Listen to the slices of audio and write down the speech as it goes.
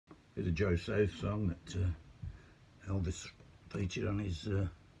It's a Joe South song that Elvis featured on his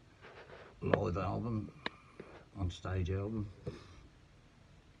live album, on stage album.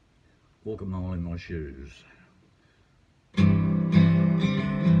 Walk a mile in my shoes.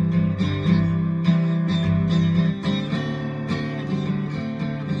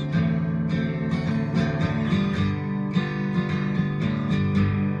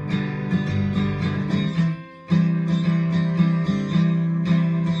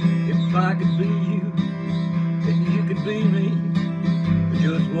 If I could be you, and you could be me for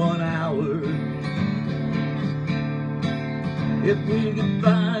just 1 hour. If we could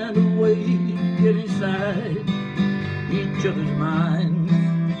find a way to get inside each other's minds.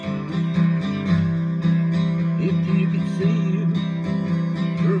 If you could see you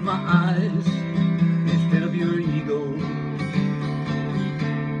through my eyes instead of your ego,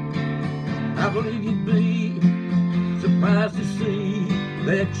 I believe you'd be surprised to see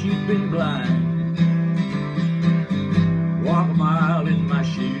that you've been blind. Walk a mile in my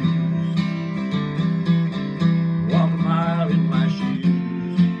shoes. Walk a mile in my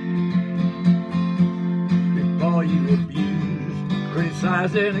shoes. Before you abuse,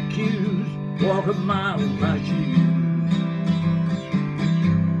 criticize and accuse. Walk a mile in my shoes.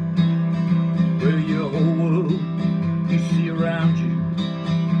 Where your whole world you see around you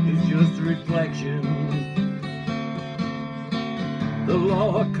is just a reflection. The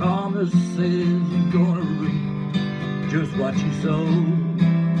law of karma says you're gonna reap just what you sow.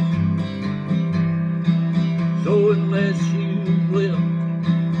 So unless you've lived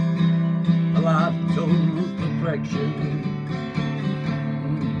a life of total perfection,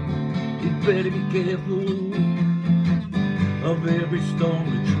 you'd better be careful of every stone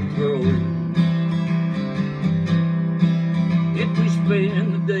that you throw. If we spend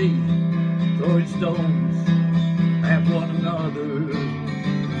the day throwing stones at one another,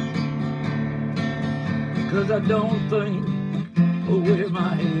 'cause I don't think I'll wear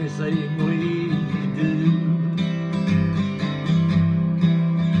my hair same way you do.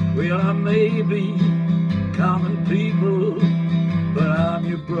 Well, I may be common people, but I'm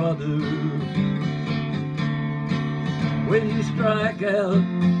your brother. When you strike out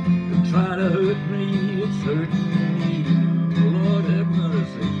and try to hurt me, it's hurting me. Lord have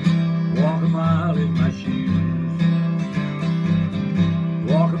mercy. Walk a mile in my shoes.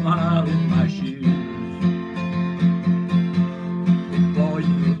 Walk a mile in my shoes. Before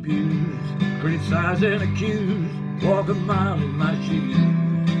you abuse, criticize and accuse. Walk a mile in my shoes.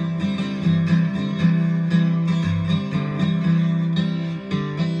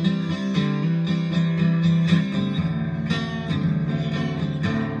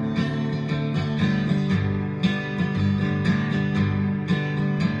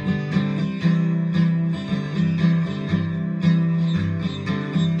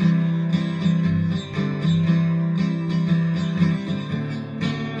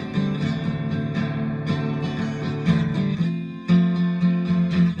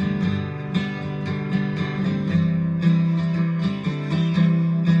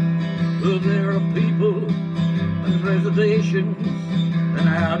 Well, there are people on reservations and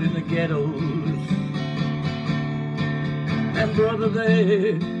out in the ghettos. And brother,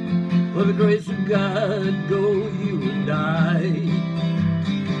 there, for the grace of God, go you and I.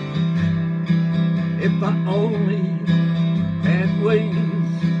 If I only had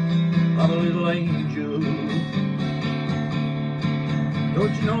wings of a little angel,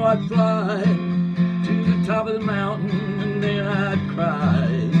 don't you know I'd fly to the top of the mountain and then I'd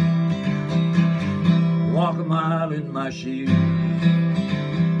cry. Walk a mile in my shoes.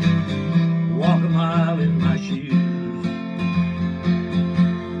 Walk a mile in my shoes.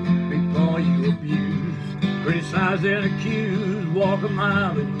 Before you abuse, criticize and accuse. Walk a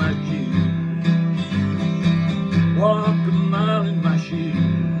mile in my shoes. Walk a mile in my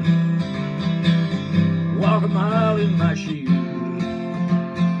shoes. Walk a mile in my shoes.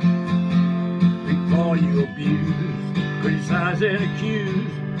 Before you abuse, criticize and accuse.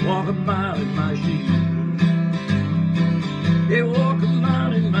 Walk a mile in my shoes. Yeah, walk a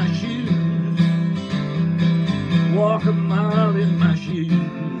mile in my shoes. Walk a mile in my shoes.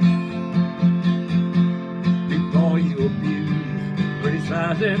 Before you abuse,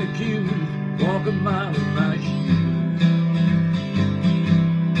 criticize and accuse. Walk a mile in my shoes.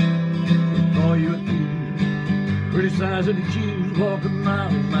 Before you abuse, criticize and accuse. Walk a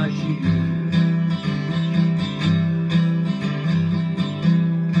mile in my shoes.